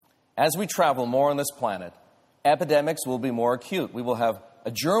As we travel more on this planet, epidemics will be more acute. We will have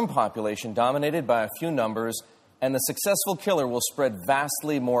a germ population dominated by a few numbers, and the successful killer will spread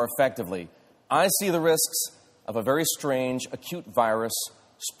vastly more effectively. I see the risks of a very strange, acute virus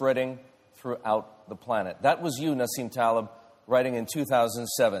spreading throughout the planet. That was you, Nassim Taleb, writing in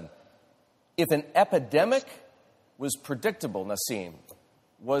 2007. If an epidemic was predictable, Nassim,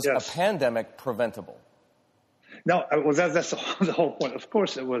 was a pandemic preventable? No, that's the whole point. Of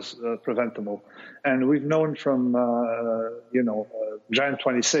course it was preventable. And we've known from, Jan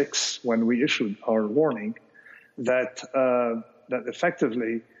 26, when we issued our warning, that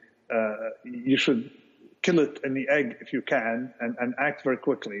effectively you should kill it in the egg if you can and act very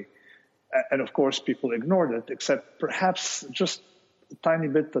quickly. And of course, people ignored it, except perhaps just a tiny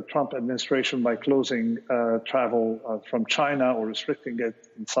bit the Trump administration by closing travel from China or restricting it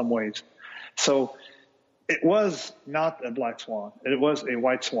in some ways. So it was not a black swan. It was a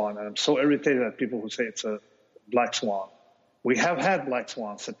white swan. And I'm so irritated at people who say it's a black swan. We have had black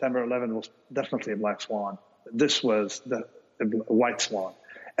swans. September 11 was definitely a black swan. This was a white swan.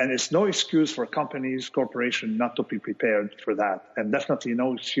 And it's no excuse for companies, corporations not to be prepared for that. And definitely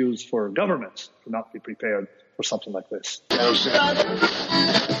no excuse for governments to not be prepared for something like this.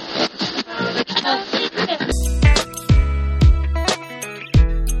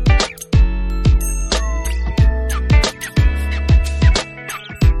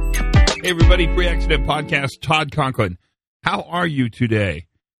 Hey, everybody, Pre-Accident Podcast, Todd Conklin. How are you today?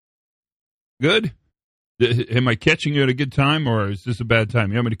 Good? Am I catching you at a good time, or is this a bad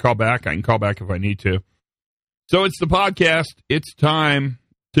time? You want me to call back? I can call back if I need to. So it's the podcast. It's time.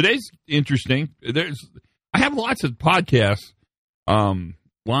 Today's interesting. I have lots of podcasts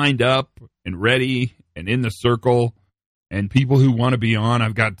lined up and ready and in the circle, and people who want to be on.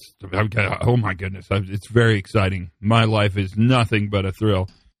 I've got. Oh my goodness, it's very exciting. My life is nothing but a thrill.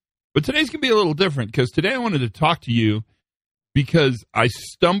 But today's going to be a little different, because today I wanted to talk to you because I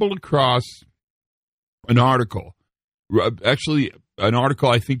stumbled across an article, actually an article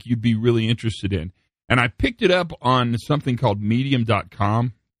I think you'd be really interested in. And I picked it up on something called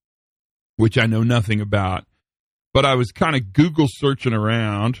Medium.com, which I know nothing about. But I was kind of Google searching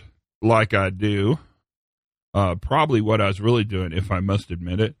around like I do. Probably what I was really doing, if I must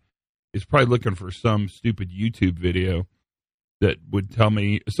admit it, is probably looking for some stupid YouTube video that would tell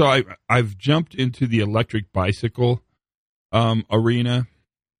me. So I've jumped into the electric bicycle arena.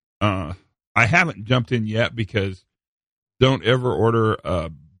 I haven't jumped in yet because don't ever order a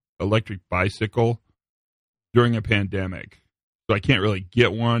electric bicycle during a pandemic. So I can't really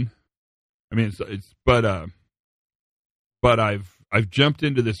get one. I mean, but I've jumped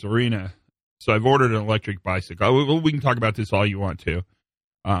into this arena. So I've ordered an electric bicycle. We can talk about this all you want to,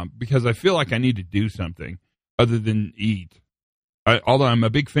 because I feel like I need to do something other than eat. Although I'm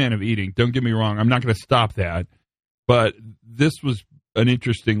a big fan of eating, don't get me wrong, I'm not going to stop that. But this was an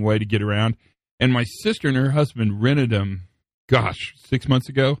interesting way to get around. And my sister and her husband rented them, 6 months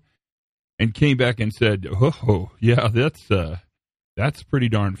ago, and came back and said, "Oh, yeah, that's pretty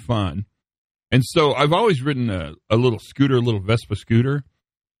darn fun." And so I've always ridden a little scooter, a little Vespa scooter.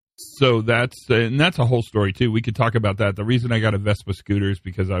 So that's a whole story too. We could talk about that. The reason I got a Vespa scooter is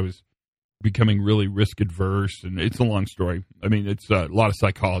because I was becoming really risk adverse, and it's a long story. I mean, it's a lot of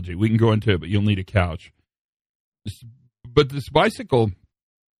psychology. We can go into it, but you'll need a couch. But this bicycle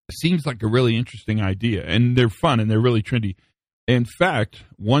seems like a really interesting idea, and they're fun, and they're really trendy. In fact,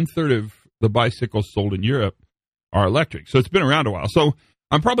 1/3 of the bicycles sold in Europe are electric, so it's been around a while. So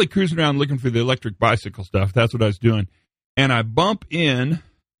I'm probably cruising around looking for the electric bicycle stuff. That's what I was doing. And I bump in.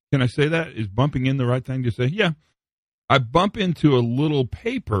 Can I say that? Is bumping in the right thing to say? Yeah. I bump into a little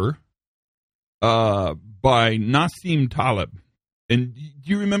paper by Nassim Taleb. And do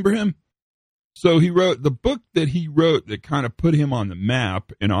you remember him? So he wrote, the book that he wrote that kind of put him on the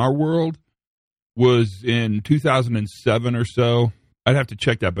map in our world was in 2007 or so. I'd have to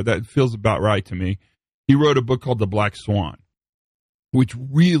check that, but that feels about right to me. He wrote a book called The Black Swan, which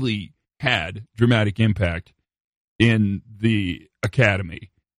really had dramatic impact in the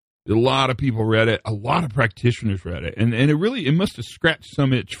academy. A lot of people read it. A lot of practitioners read it. And it must have scratched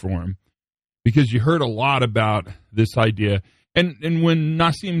some itch for him, because you heard a lot about this idea. And when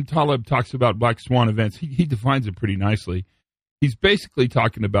Nassim Taleb talks about black swan events, he defines it pretty nicely. He's basically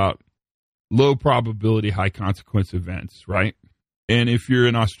talking about low probability, high consequence events, right? And if you're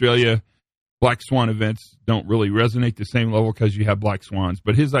in Australia, black swan events don't really resonate the same level because you have black swans.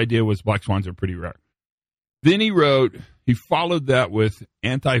 But his idea was black swans are pretty rare. Then he followed that with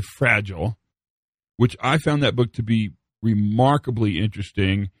Anti-Fragile, which I found that book to be remarkably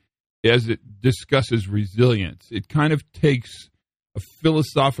interesting as it discusses resilience. It kind of takes a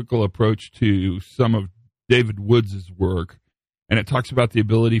philosophical approach to some of David Woods' work, and it talks about the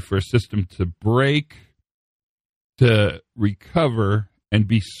ability for a system to break, to recover, and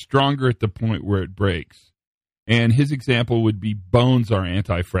be stronger at the point where it breaks. And his example would be bones are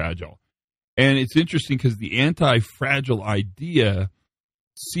anti-fragile. And it's interesting because the anti-fragile idea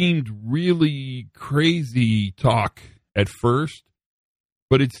seemed really crazy talk at first,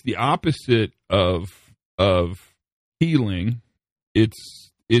 but it's the opposite of healing.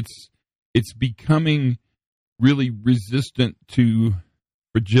 It's becoming really resistant to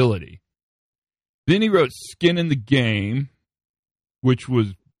fragility. Then he wrote Skin in the Game, which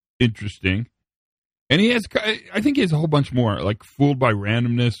was interesting. And he has, I think he has a whole bunch more. Like Fooled by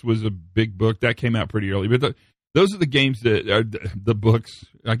Randomness was a big book. That came out pretty early. But those are the games that are the books.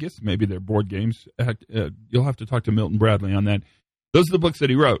 I guess maybe they're board games. You'll have to talk to Milton Bradley on that. Those are the books that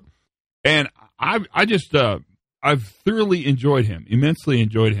he wrote. And I've thoroughly enjoyed him, immensely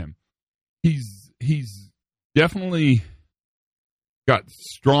enjoyed him. He's definitely got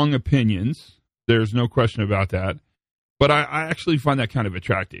strong opinions. There's no question about that. But I actually find that kind of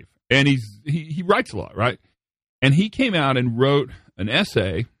attractive. And he writes a lot, right? And he came out and wrote an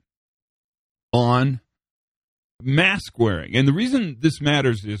essay on mask wearing. And the reason this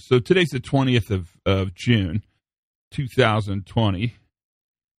matters is, so today's the 20th of June, 2020.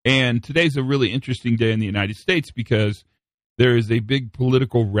 And today's a really interesting day in the United States because there is a big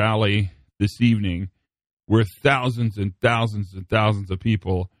political rally this evening where thousands and thousands and thousands of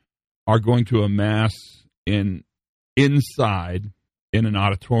people are going to amass inside in an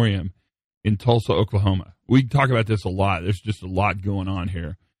auditorium in Tulsa, Oklahoma. We talk about this a lot. There's just a lot going on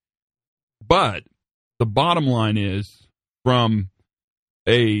here. But the bottom line is, from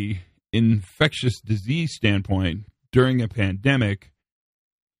a infectious disease standpoint, during a pandemic,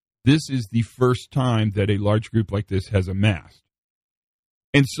 this is the first time that a large group like this has amassed.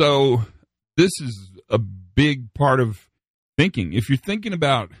 And so this is a big part of thinking. If you're thinking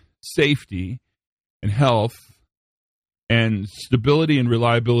about safety and health and stability and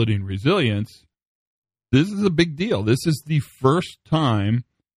reliability and resilience, this is a big deal. This is the first time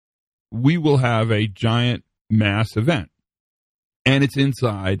we will have a giant mass event. And it's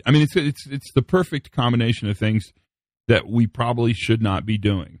inside. I mean, it's the perfect combination of things that we probably should not be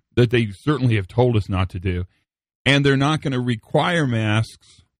doing, that they certainly have told us not to do. And they're not going to require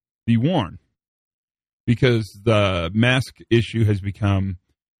masks be worn because the mask issue has become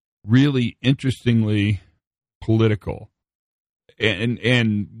really interestingly political. And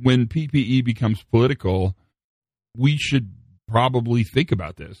when PPE becomes political, we should probably think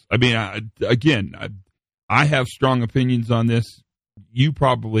about this. I mean, I have strong opinions on this. You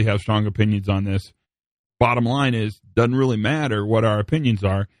probably have strong opinions on this. Bottom line is, doesn't really matter what our opinions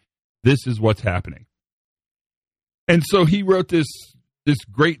are. This is what's happening. And so he wrote this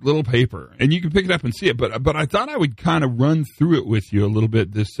great little paper, and you can pick it up and see it. But I thought I would kind of run through it with you a little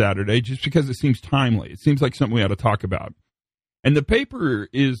bit this Saturday, just because it seems timely. It seems like something we ought to talk about. And the paper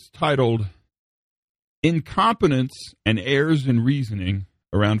is titled Incompetence and Errors in Reasoning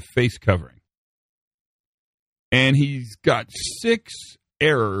Around Face Covering. And he's got 6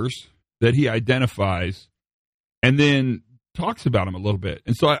 errors that he identifies and then talks about them a little bit.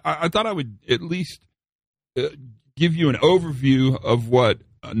 And so I thought I would at least give you an overview of what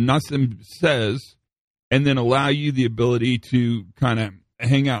Nassim says and then allow you the ability to kind of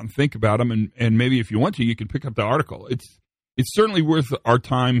hang out and think about them. And maybe if you want to, you can pick up the article. It's certainly worth our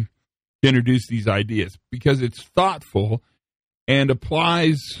time to introduce these ideas because it's thoughtful and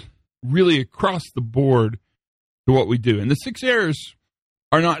applies really across the board to what we do. And the 6 errors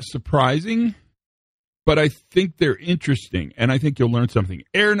are not surprising, but I think they're interesting, and I think you'll learn something.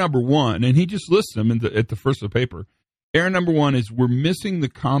 Error number 1, and he just lists them at the first of the paper. Error number 1 is we're missing the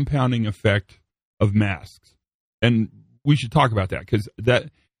compounding effect of masks. And we should talk about that because that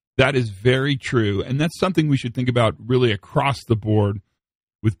is very true, and that's something we should think about really across the board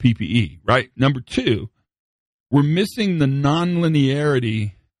with PPE, right? Number 2, we're missing the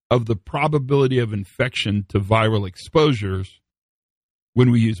nonlinearity of the probability of infection to viral exposures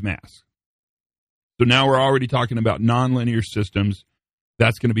when we use masks. So now we're already talking about nonlinear systems.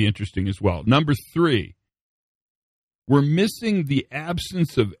 That's going to be interesting as well. Number 3, we're missing the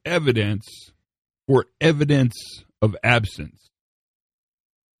absence of evidence for evidence of absence.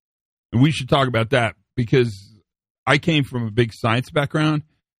 And we should talk about that because I came from a big science background.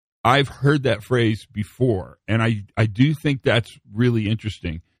 I've heard that phrase before, and I do think that's really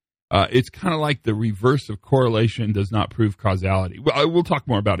interesting. It's kind of like the reverse of correlation does not prove causality. Well, we'll talk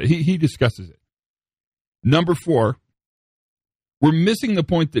more about it. He discusses it. Number 4, We're missing the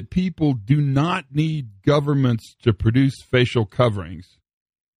point that people do not need governments to produce facial coverings.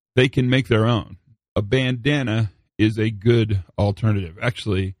 They can make their own. A bandana is a good alternative.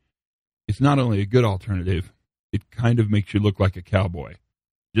 Actually, it's not only a good alternative, it kind of makes you look like a cowboy.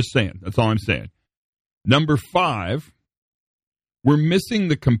 Just saying. That's all I'm saying. Number 5, we're missing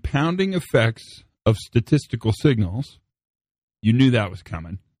the compounding effects of statistical signals. You knew that was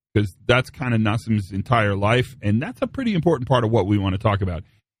coming, because that's kind of Nassim's entire life, and that's a pretty important part of what we want to talk about.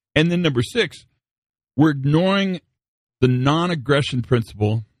 And then number 6, we're ignoring the non-aggression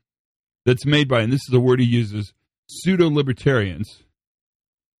principle that's made by, and this is a word he uses, pseudo-libertarians.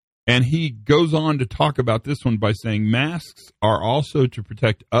 And he goes on to talk about this one by saying masks are also to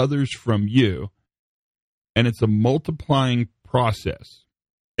protect others from you, and it's a multiplying process.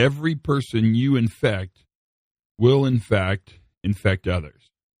 Every person you infect will, in fact, infect others.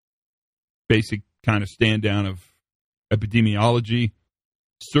 Basic kind of stand down of epidemiology.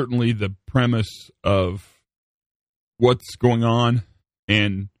 Certainly the premise of what's going on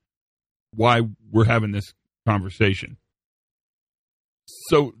and why we're having this conversation.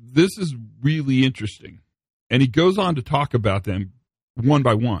 So this is really interesting. And he goes on to talk about them one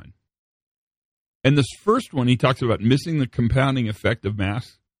by one. And this first one, he talks about missing the compounding effect of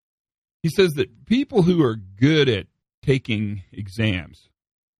masks. He says that people who are good at taking exams,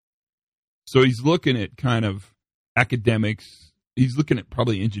 so he's looking at kind of academics, he's looking at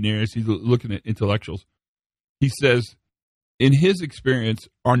probably engineers, he's looking at intellectuals. He says, in his experience,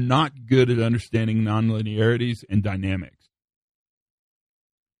 are not good at understanding nonlinearities and dynamics.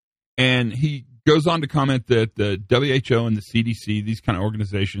 And he goes on to comment that the WHO and the CDC, these kind of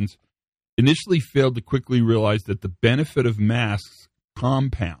organizations, initially failed to quickly realize that the benefit of masks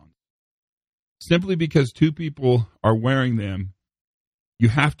compounds. Simply because 2 people are wearing them, you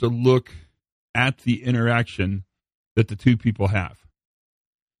have to look at the interaction that the 2 people have.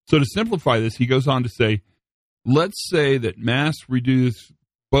 So to simplify this, he goes on to say, let's say that masks reduce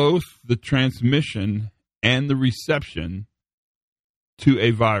both the transmission and the reception to a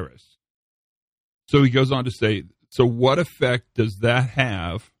virus. So he goes on to say, so what effect does that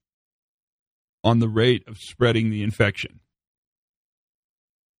have on the rate of spreading the infection?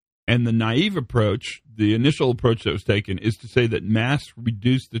 And the naive approach, the initial approach that was taken, is to say that masks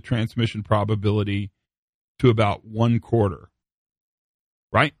reduce the transmission probability to about 1/4.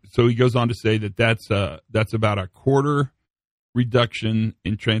 Right? So he goes on to say that that's about a 1/4 reduction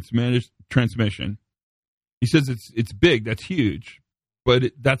in transmission. He says it's big, that's huge,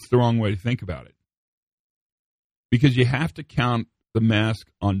 but that's the wrong way to think about it. Because you have to count the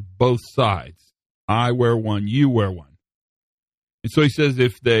mask on both sides. I wear one, you wear one. And so he says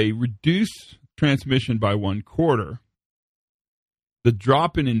if they reduce transmission by 1/4, the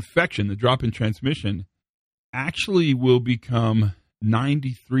drop in infection, the drop in transmission, actually will become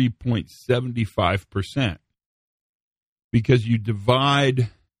 93.75%. Because you divide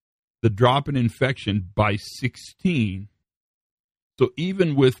the drop in infection by 16. So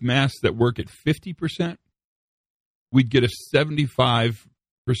even with masks that work at 50%, we'd get a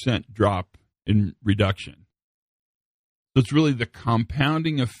 75% drop in reduction. So it's really the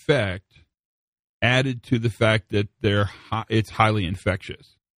compounding effect added to the fact that it's highly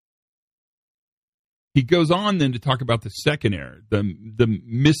infectious. He goes on then to talk about the second error, the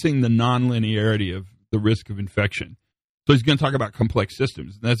missing the nonlinearity of the risk of infection. So he's going to talk about complex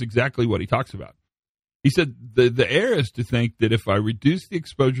systems, and that's exactly what he talks about. He said the error is to think that if I reduce the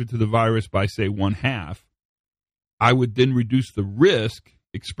exposure to the virus by, say, 1/2, I would then reduce the risk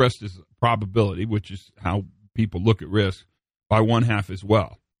expressed as probability, which is how people look at risk, by 1/2 as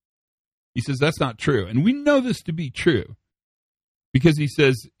well. He says that's not true. And we know this to be true because he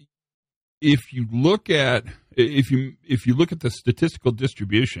says if you look at the statistical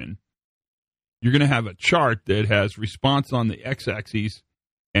distribution, you're going to have a chart that has response on the x-axis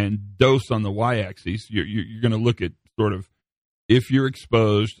and dose on the y-axis. You're going to look at sort of if you're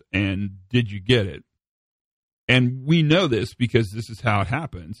exposed and did you get it. And we know this because this is how it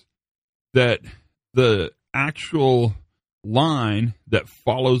happens, that the actual line that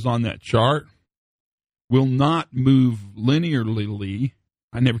follows on that chart will not move linearly.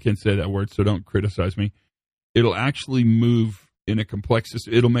 I never can say that word, so don't criticize me. It'll actually move in a complex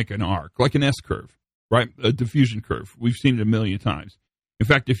system. It'll make an arc, like an S-curve, right? A diffusion curve. We've seen it a million times. In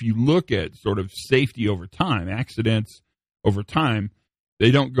fact, if you look at sort of safety over time, accidents over time,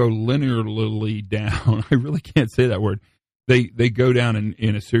 they don't go linearly down. I really can't say that word. They go down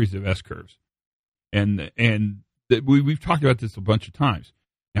in a series of S-curves. And we've talked about this a bunch of times.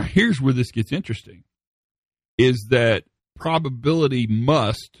 Now, here's where this gets interesting, is that probability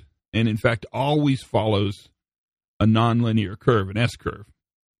must, and in fact always follows a nonlinear curve, an S-curve.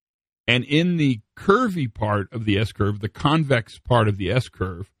 And in the curvy part of the S-curve, the convex part of the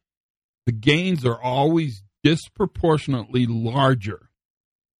S-curve, the gains are always disproportionately larger.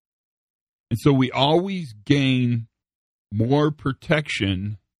 And so we always gain more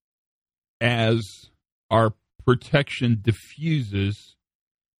protection as our protection diffuses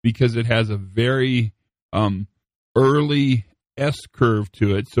because it has a very early S-curve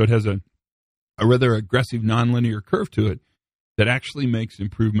to it. So it has a rather aggressive nonlinear curve to it that actually makes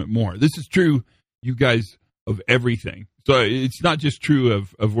improvement more. This is true, you guys, of everything. So it's not just true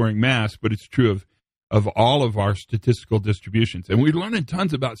of wearing masks, but it's true of all of our statistical distributions. And we're learning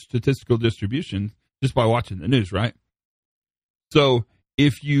tons about statistical distributions just by watching the news, right? So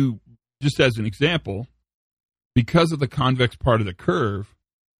if you, just as an example, because of the convex part of the curve,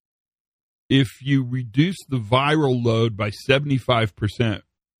 if you reduce the viral load by 75%,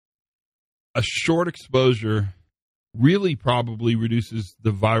 a short exposure really probably reduces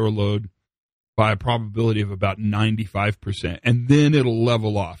the viral load by a probability of about 95%. And then it'll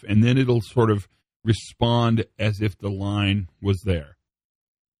level off. And then it'll sort of respond as if the line was there.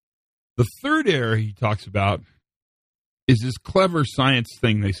 The third error he talks about is this clever science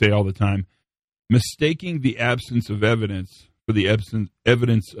thing they say all the time, mistaking the absence of evidence for the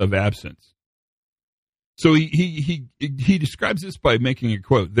evidence of absence. So he describes this by making a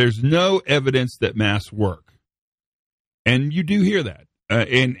quote, "There's no evidence that masks work." And you do hear that.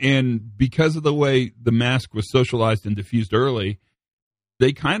 And because of the way the mask was socialized and diffused early,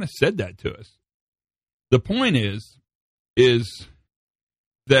 they kind of said that to us. The point is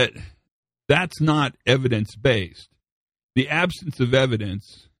that that's not evidence-based. The absence of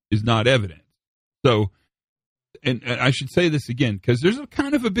evidence is not evidence. So, and I should say this again, because there's a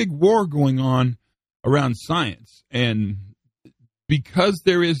kind of a big war going on around science. And because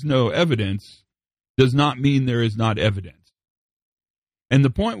there is no evidence does not mean there is not evidence. And the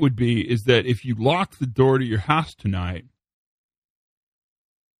point would be is that if you lock the door to your house tonight,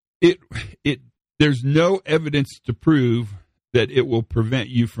 there's no evidence to prove that it will prevent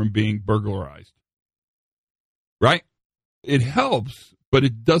you from being burglarized. Right? It helps, but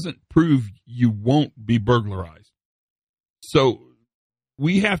it doesn't prove you won't be burglarized. So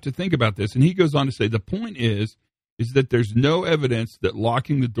we have to think about this. And he goes on to say, the point is that there's no evidence that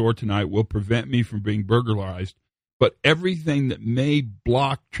locking the door tonight will prevent me from being burglarized, but everything that may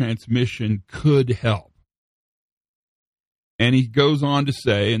block transmission could help. And he goes on to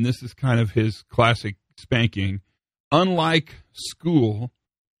say, and this is kind of his classic spanking, unlike school,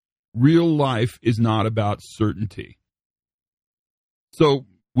 real life is not about certainty. So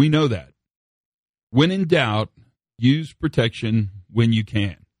we know that. When in doubt, use protection when you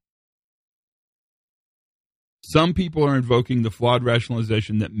can. Some people are invoking the flawed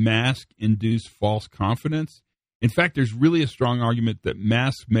rationalization that masks induce false confidence. In fact, there's really a strong argument that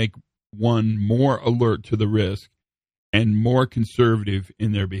masks make one more alert to the risk and more conservative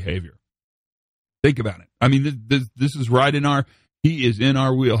in their behavior. Think about it. I mean, this is right he is in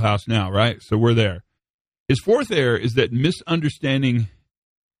our wheelhouse now, right? So we're there. His fourth error is that misunderstanding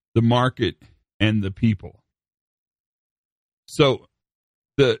the market and the people. So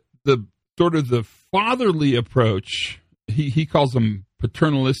the sort of the fatherly approach, he calls them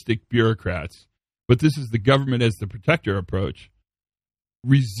paternalistic bureaucrats, but this is the government as the protector approach,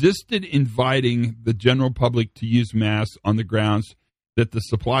 resisted inviting the general public to use masks on the grounds that the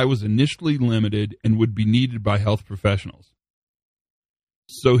supply was initially limited and would be needed by health professionals.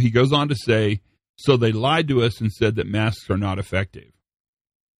 So he goes on to say, so they lied to us and said that masks are not effective.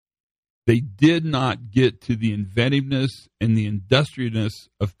 They did not get to the inventiveness and the industriousness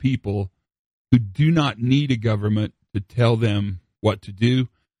of people who do not need a government to tell them what to do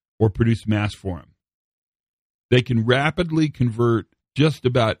or produce masks for them. They can rapidly convert just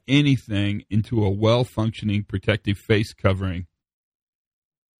about anything into a well-functioning protective face covering.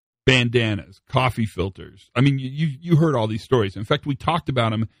 Bandanas, coffee filters. I mean, you heard all these stories. In fact, we talked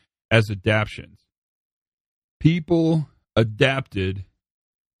about them as adaptions. People adapted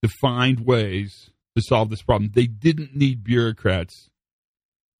to find ways to solve this problem. They didn't need bureaucrats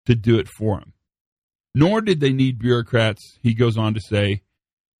to do it for them. Nor did they need bureaucrats, he goes on to say,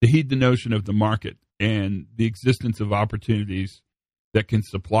 to heed the notion of the market and the existence of opportunities that can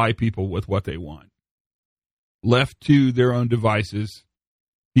supply people with what they want. Left to their own devices,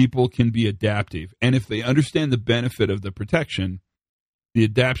 people can be adaptive. And if they understand the benefit of the protection, the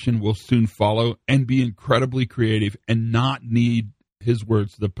adaptation will soon follow and be incredibly creative and not need, his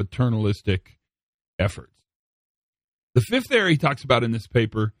words, the paternalistic efforts. The fifth area he talks about in this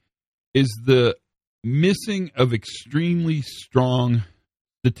paper is the missing of extremely strong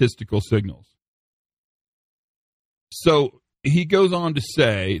statistical signals. So he goes on to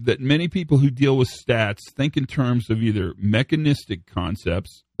say that many people who deal with stats think in terms of either mechanistic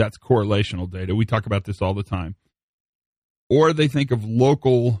concepts, that's correlational data, we talk about this all the time, or they think of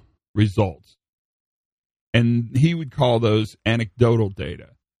local results. And he would call those anecdotal data.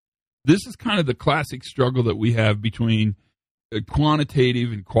 This is kind of the classic struggle that we have between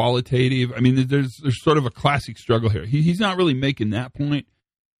quantitative and qualitative. I mean, there's sort of a classic struggle here. He's not really making that point,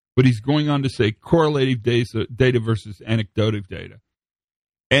 but he's going on to say correlative data versus anecdotal data.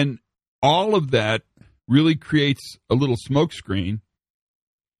 And all of that really creates a little smokescreen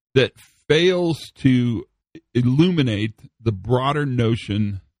that fails to illuminate the broader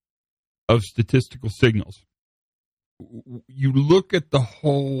notion of statistical signals. You look at the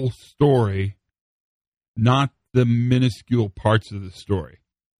whole story, not the minuscule parts of the story.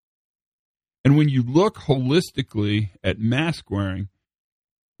 And when you look holistically at mask wearing,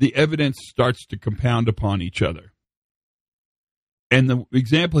 the evidence starts to compound upon each other. And the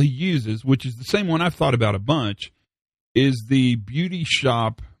example he uses, which is the same one I've thought about a bunch, is the beauty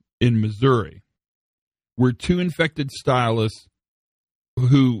shop in Missouri, where 2 infected stylists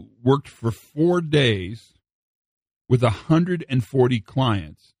who worked for 4 days with 140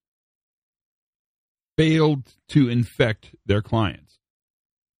 clients failed to infect their clients.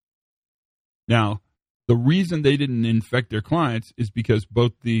 Now, the reason they didn't infect their clients is because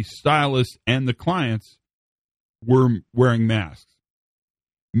both the stylists and the clients were wearing masks,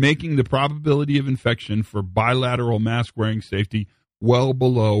 making the probability of infection for bilateral mask wearing safety well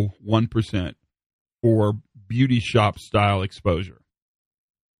below 1% for beauty shop style exposure.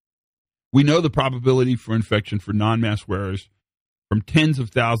 We know the probability for infection for non-mask wearers from tens of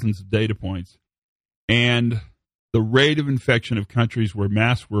thousands of data points, and the rate of infection of countries where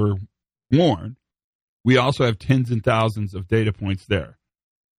masks were worn, we also have tens and thousands of data points there.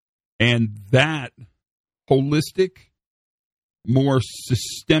 And that holistic, more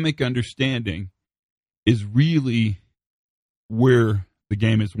systemic understanding is really where the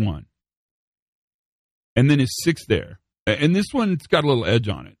game is won. And then his 6th there. And this one's got a little edge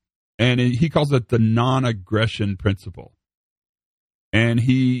on it. And he calls it the non-aggression principle. And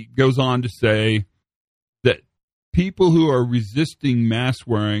he goes on to say that people who are resisting mask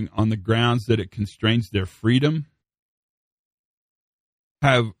wearing on the grounds that it constrains their freedom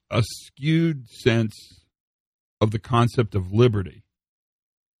have a skewed sense of the concept of liberty.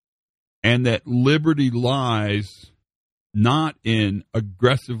 And that liberty lies not in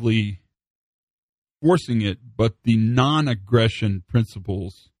aggressively forcing it, but the non-aggression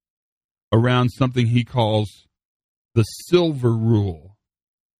principles around something he calls the silver rule,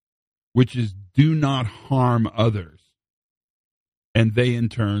 which is do not harm others, and they in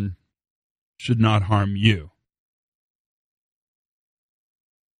turn should not harm you.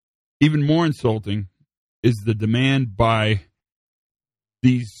 Even more insulting is the demand by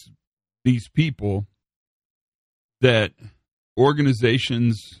these people that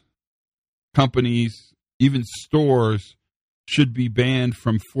organizations, companies, even stores should be banned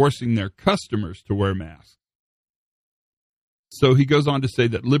from forcing their customers to wear masks. So he goes on to say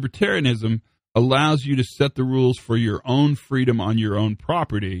that libertarianism allows you to set the rules for your own freedom on your own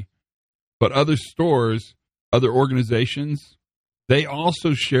property, but other stores, other organizations, they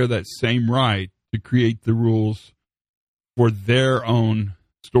also share that same right to create the rules for their own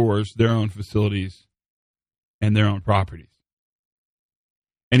stores, their own facilities, and their own properties.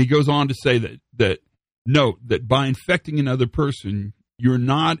 And he goes on to say that note that by infecting another person, you're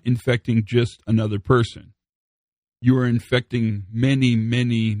not infecting just another person. You are infecting many,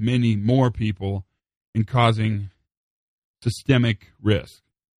 many, many more people and causing systemic risk.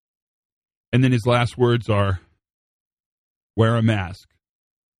 And then his last words are, wear a mask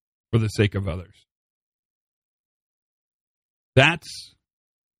for the sake of others. That's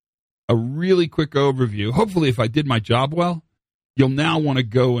a really quick overview. Hopefully, if I did my job well, you'll now want to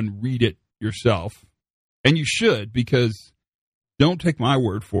go and read it yourself. And you should, because don't take my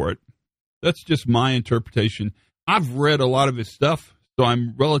word for it. That's just my interpretation. I've read a lot of his stuff, so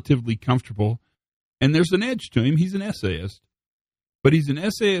I'm relatively comfortable. And there's an edge to him. He's an essayist. But he's an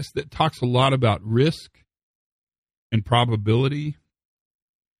essayist that talks a lot about risk and probability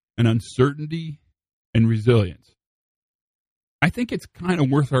and uncertainty and resilience. I think it's kind of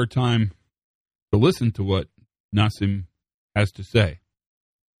worth our time to listen to what Nassim has to say.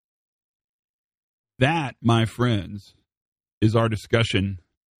 That, my friends, is our discussion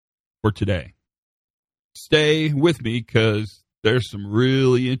for today. Stay with me because there's some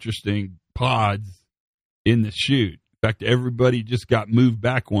really interesting pods in the chute. In fact, everybody just got moved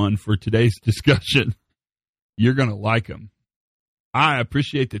back one for today's discussion. You're going to like them. I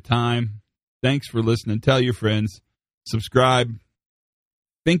appreciate the time. Thanks for listening. Tell your friends. subscribe.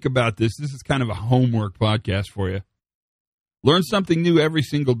 Think about this. This is kind of a homework podcast for you. Learn something new every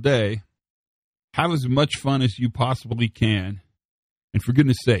single day. Have as much fun as you possibly can. And for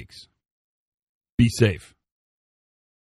goodness sakes, be safe.